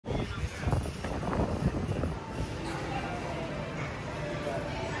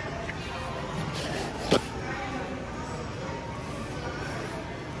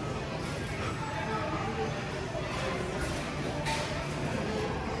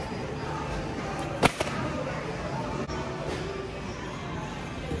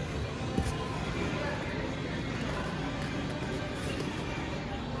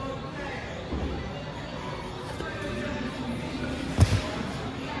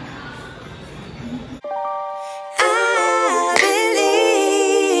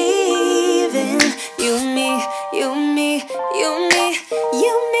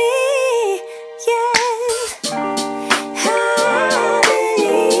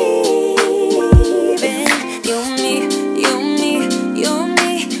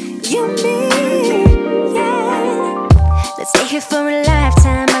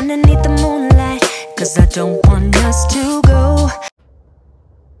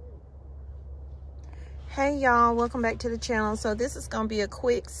Hey y'all, welcome back to the channel. So this is gonna be a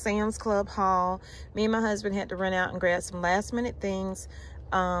quick Sam's Club haul. Me and my husband had to run out and grab some last minute things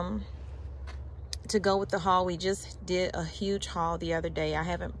to go with the haul. We just did a huge haul the other day. I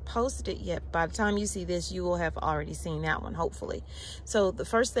haven't posted it yet. By the time you see this, you will have already seen that one, hopefully. So the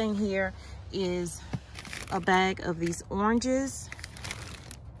first thing here is a bag of these oranges.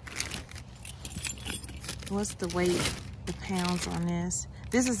 What's the weight, the pounds on this?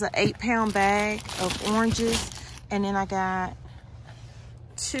 This is an 8-pound bag of oranges. And then I got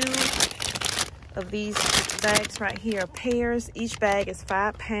 2 of these bags right here, pears. Each bag is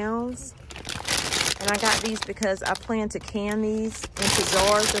 5 pounds. And I got these because I plan to can these into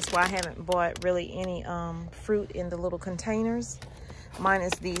jars. That's why I haven't bought really any fruit in the little containers. Mine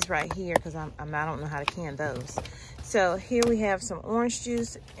is these right here because I don't know how to can those. So here we have some orange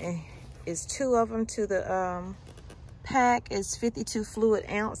juice. It's 2 of them to the pack. Is 52 fluid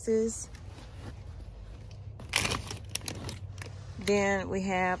ounces. Then we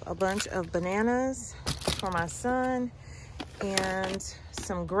have a bunch of bananas for my son and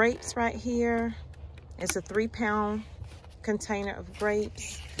some grapes right here. It's a 3-pound container of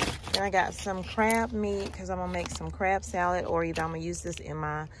grapes. Then I got some crab meat because I'm gonna make some crab salad, or either I'm gonna use this in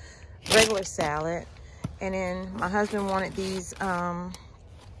my regular salad. And then my husband wanted these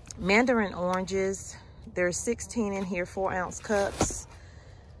mandarin oranges. There's 16 in here, 4-ounce cups.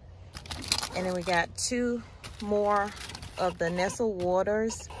 And then we got 2 more of the Nestle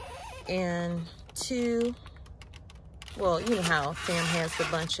waters and 2, well, you know how Sam has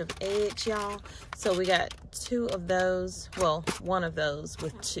a bunch of eggs, y'all. So we got 2 of those, well, 1 of those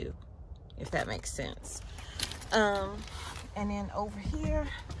with 2, if that makes sense. And then over here,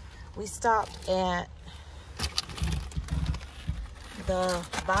 we stopped at the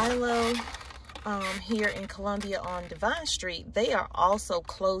Bilo here in Columbia on Divine Street. They are also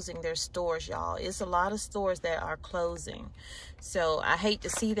closing their stores, y'all. It's a lot of stores that are closing. So I hate to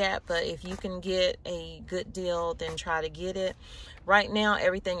see that, but if you can get a good deal, then try to get it. Right now,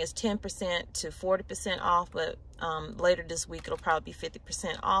 everything is 10% to 40% off, but later this week, it'll probably be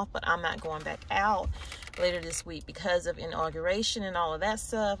 50% off, but I'm not going back out later this week because of inauguration and all of that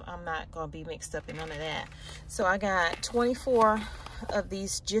stuff. I'm not going to be mixed up in none of that. So I got 24 of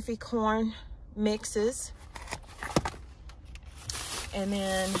these Jiffy corn mixes, and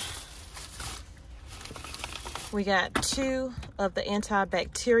then we got 2 of the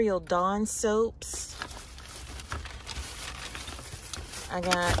antibacterial Dawn soaps. I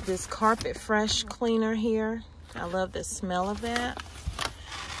got this Carpet Fresh cleaner here. I love the smell of that.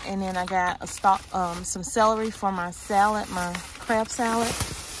 And then I got a some celery for my salad, my crab salad.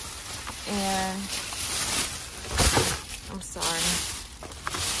 And I'm sorry,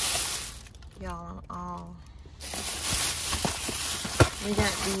 y'all, we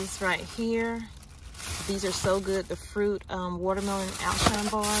got these right here. These are so good, the fruit watermelon outshine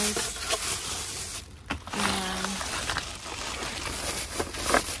bars. And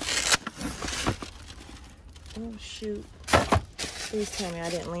oh shoot, please tell me I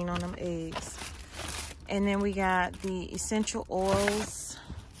didn't lean on them eggs. And then we got the essential oils,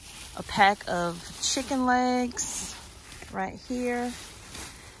 a pack of chicken legs right here.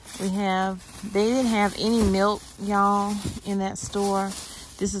 We have, they didn't have any milk, y'all, in that store.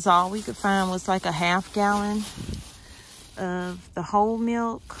 This is all we could find was like a ½ gallon of the whole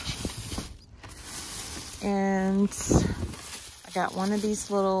milk. And I got one of these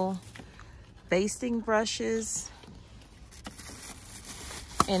little basting brushes.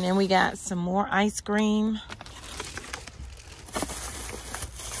 And then we got some more ice cream.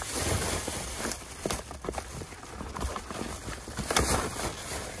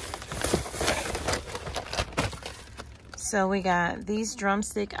 So we got these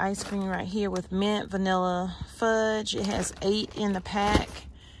drumstick ice cream right here with mint, vanilla, fudge. It has 8 in the pack.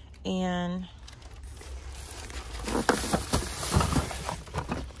 And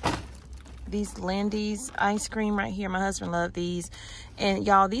these Lindy's ice cream right here. My husband loved these. And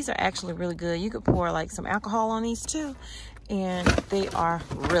y'all, these are actually really good. You could pour like some alcohol on these too. And they are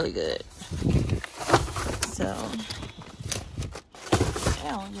really good. So,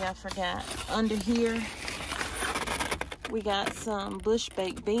 oh yeah, I forgot. Under here, we got some bush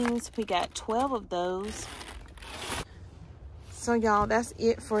baked beans. We got 12 of those. So y'all, that's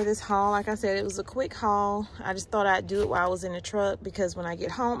it for this haul. Like I said, it was a quick haul. I just thought I'd do it while I was in the truck because when I get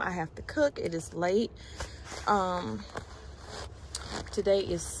home, I have to cook. It is late. Today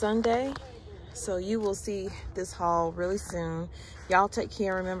is Sunday. So you will see this haul really soon. Y'all take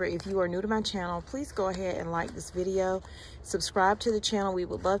care. Remember, if you are new to my channel, please go ahead and like this video. Subscribe to the channel. We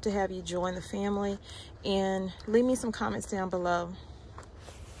would love to have you join the family. And leave me some comments down below.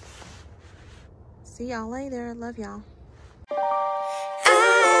 See See y'all later. Love y'all.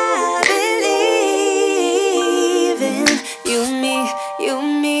 I believe in you, me, you,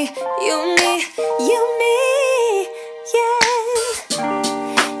 me, you, me, you, me, yeah.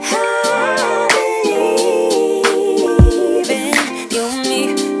 I believe in you, me,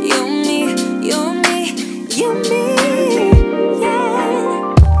 you, me, you, me, you, me,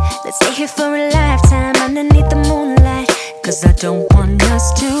 yeah. Let's stay here for a lifetime underneath the moonlight, 'cause I don't want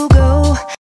us to go.